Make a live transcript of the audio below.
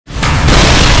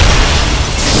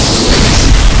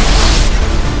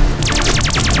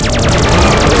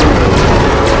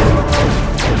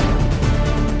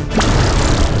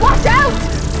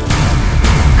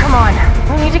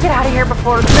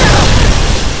for now!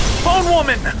 Phone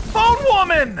woman! Phone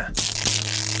woman!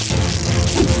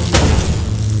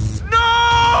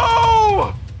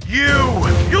 No!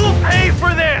 You'll pay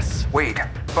for this! Wait,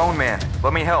 Phone Man,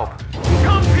 let me help.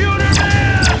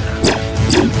 Computerman!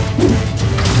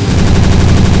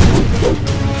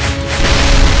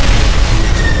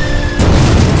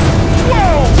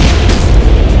 Whoa!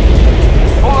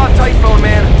 Hold on tight, Phone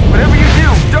Man. Whatever you do,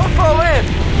 don't fall in.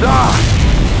 Ah!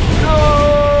 No!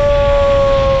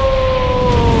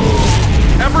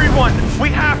 Everyone, we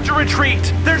have to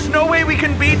retreat. There's no way we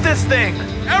can beat this thing.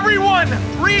 Everyone,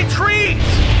 retreat!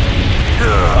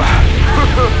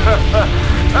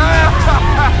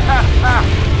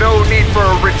 No need for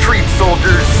a retreat,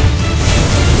 soldiers.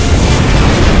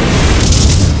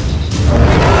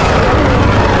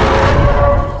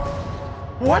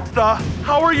 What the?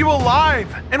 How are you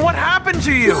alive? And what happened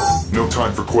to you? No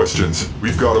time for questions.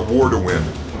 We've got a war to win.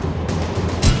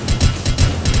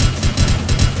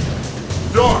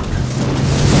 Doc!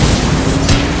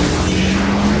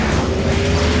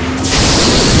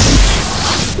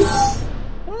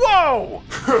 Whoa!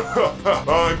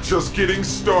 I'm just getting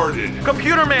started.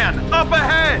 Computerman, up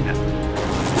ahead!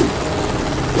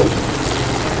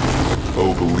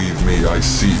 Oh, believe me, I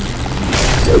see.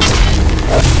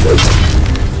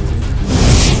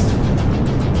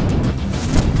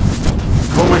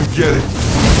 Come and get it.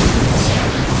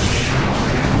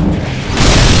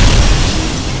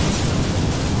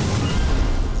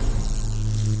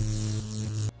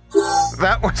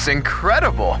 That was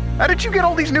incredible. How did you get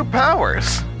all these new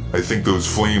powers? I think those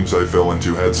flames I fell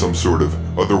into had some sort of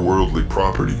otherworldly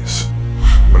properties.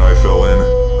 When I fell in,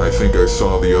 I think I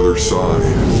saw the other side.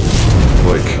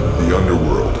 Like the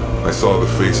underworld. I saw the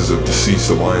faces of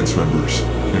deceased Alliance members,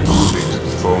 including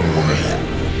Phone Woman.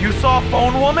 You saw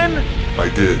Phone Woman? I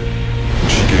did.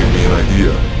 And she gave me an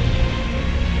idea.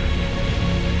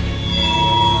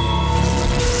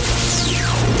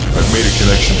 I've made a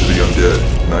connection to the undead,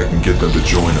 and I can get them to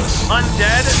join us.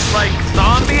 Undead? Like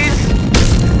zombies?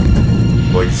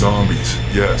 Like zombies,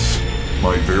 yes.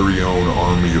 My very own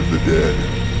army of the dead.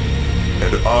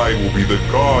 And I will be the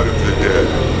god of the dead.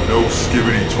 No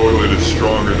skibidi toilet is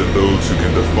stronger than those who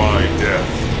can defy death.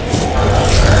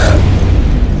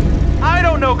 I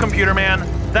don't know, Computerman.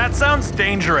 That sounds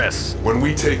dangerous. When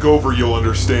we take over, you'll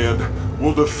understand.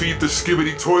 We'll defeat the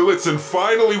skibidi toilets and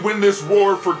finally win this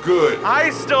war for good.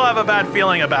 I still have a bad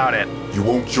feeling about it. You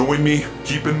won't join me?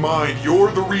 Keep in mind, you're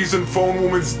the reason Phone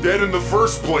Woman's dead in the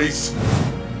first place.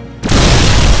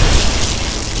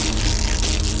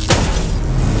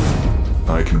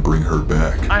 I can bring her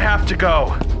back. I have to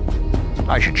go.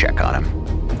 I should check on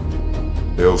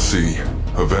him. They'll see.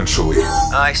 Eventually.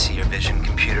 I see your vision,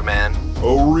 Computerman.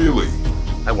 Oh, really?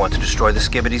 I want to destroy the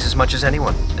Skibidis as much as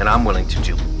anyone, and I'm willing to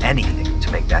do anything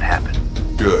to make that happen.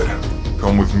 Good.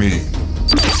 Come with me.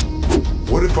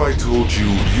 What if I told you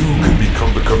you could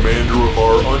become the commander of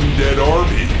our undead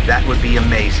army? That would be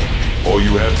amazing. All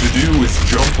you have to do is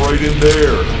jump right in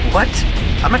there. What?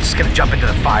 I'm not just gonna jump into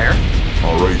the fire.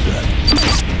 All right then.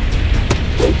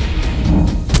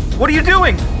 What are you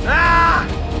doing? Ah!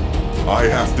 I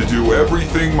have to do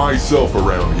everything myself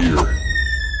around here.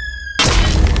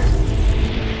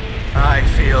 I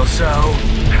feel so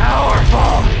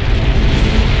powerful.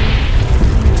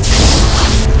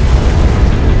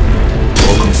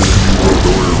 Welcome to the New World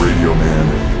Order, Radioman.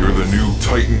 You're the new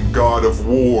Titan God of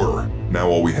War. Now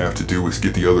all we have to do is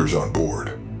get the others on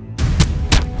board.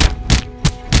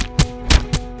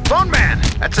 Phone Man,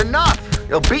 that's enough.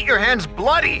 You'll beat your hands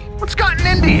bloody. What's gotten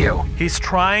into you? He's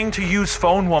trying to use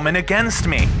Phone Woman against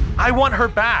me. I want her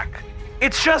back.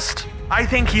 It's just, I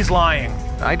think he's lying.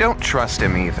 I don't trust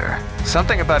him either.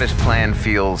 Something about his plan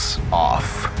feels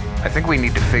off. I think we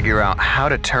need to figure out how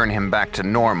to turn him back to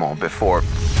normal before...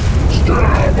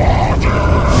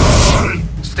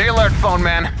 Stay alert, Phone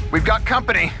Man. We've got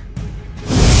company.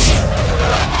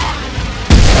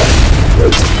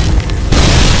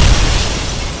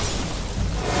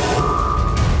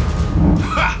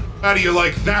 How do you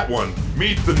like that one?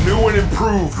 Meet the new and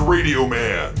improved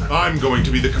Radioman. I'm going to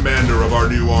be the commander of our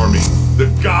new army, the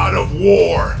God of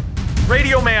War.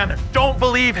 Radioman, don't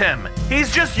believe him. He's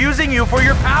just using you for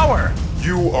your power.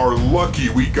 You are lucky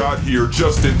we got here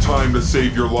just in time to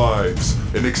save your lives.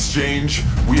 In exchange,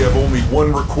 we have only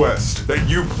one request, that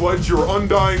you pledge your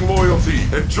undying loyalty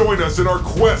and join us in our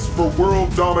quest for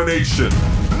world domination.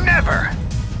 Never!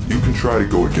 You can try to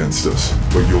go against us,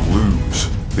 but you'll lose.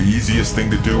 The easiest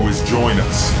thing to do is join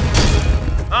us.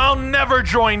 I'll never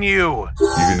join you.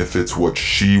 Even if it's what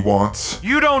she wants?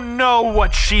 You don't know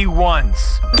what she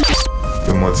wants.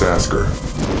 Then let's ask her.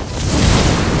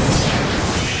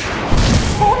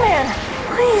 Phoneman!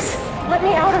 Please, let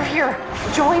me out of here.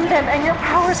 Join them and your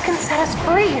powers can set us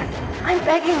free. I'm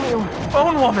begging you.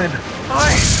 Phone woman,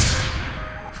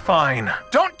 Fine.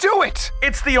 Don't do it!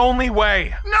 It's the only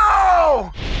way.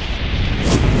 No!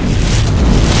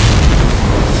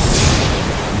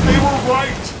 They were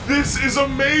right! This is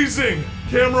amazing!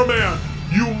 Cameraman,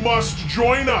 you must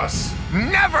join us!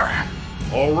 Never!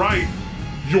 All right,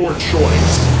 your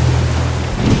choice.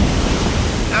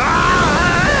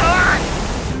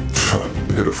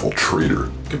 Pitiful traitor.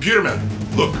 Computerman,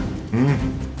 look.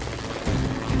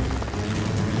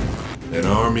 An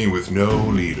army with no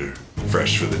leader.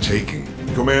 Fresh for the taking.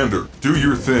 Commander, do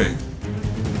your thing.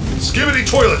 Skibidi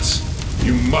toilets!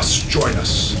 You must join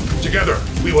us. Together,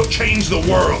 we will change the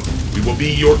world. We will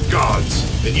be your gods,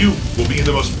 and you will be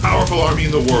the most powerful army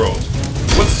in the world.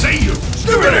 What say you?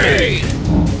 Skibidi!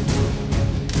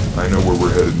 I know where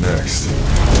we're headed next.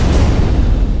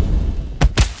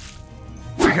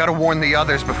 I gotta warn the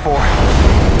others before.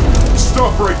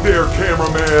 Stop right there,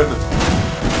 cameraman!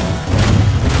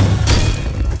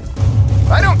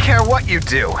 I don't care what you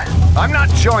do. I'm not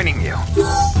joining you.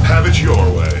 Have it your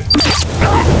way.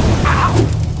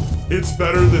 It's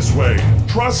better this way.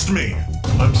 Trust me.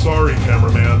 I'm sorry,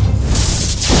 cameraman.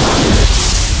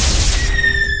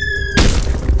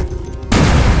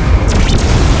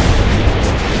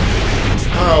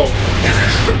 How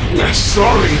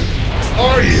sorry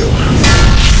are you?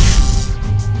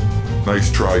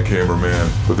 Nice try, cameraman,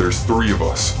 but there's 3 of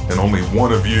us, and only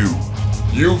 1 of you.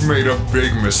 You've made a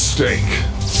big mistake.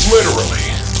 Literally.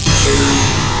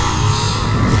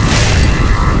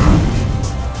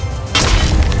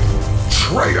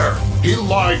 Traitor! He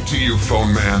lied to you,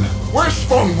 Phone Man. Where's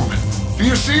Phone Woman? Do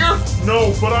you see her?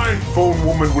 No, but Phone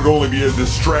Woman would only be a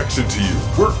distraction to you.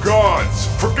 We're gods.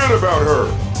 Forget about her.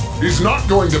 He's not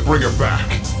going to bring her back.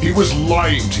 He was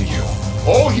lying to you.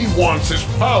 All he wants is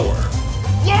power.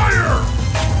 Liar!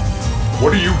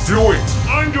 What are you doing?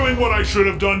 I'm doing what I should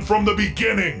have done from the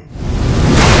beginning.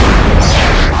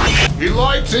 He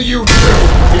lied to you too.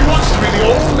 He wants to be the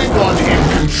only one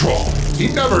in control.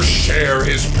 He'd never share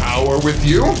his power with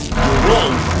you. You're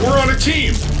wrong. We're on a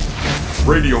team.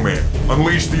 Radioman,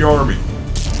 unleash the army.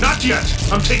 Not yet.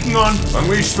 I'm taking on...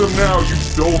 Unleash them now, you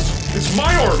dolt. It's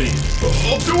my army.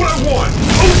 I'll do what I want.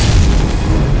 Oh!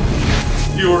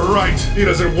 You were right. He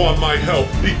doesn't want my help.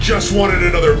 He just wanted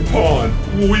another pawn.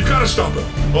 We've got to stop him.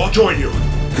 I'll join you.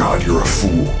 God, you're a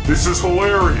fool. This is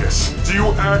hilarious. Do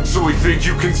you actually think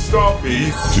you can stop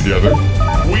me? Together?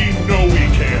 We know we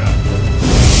can.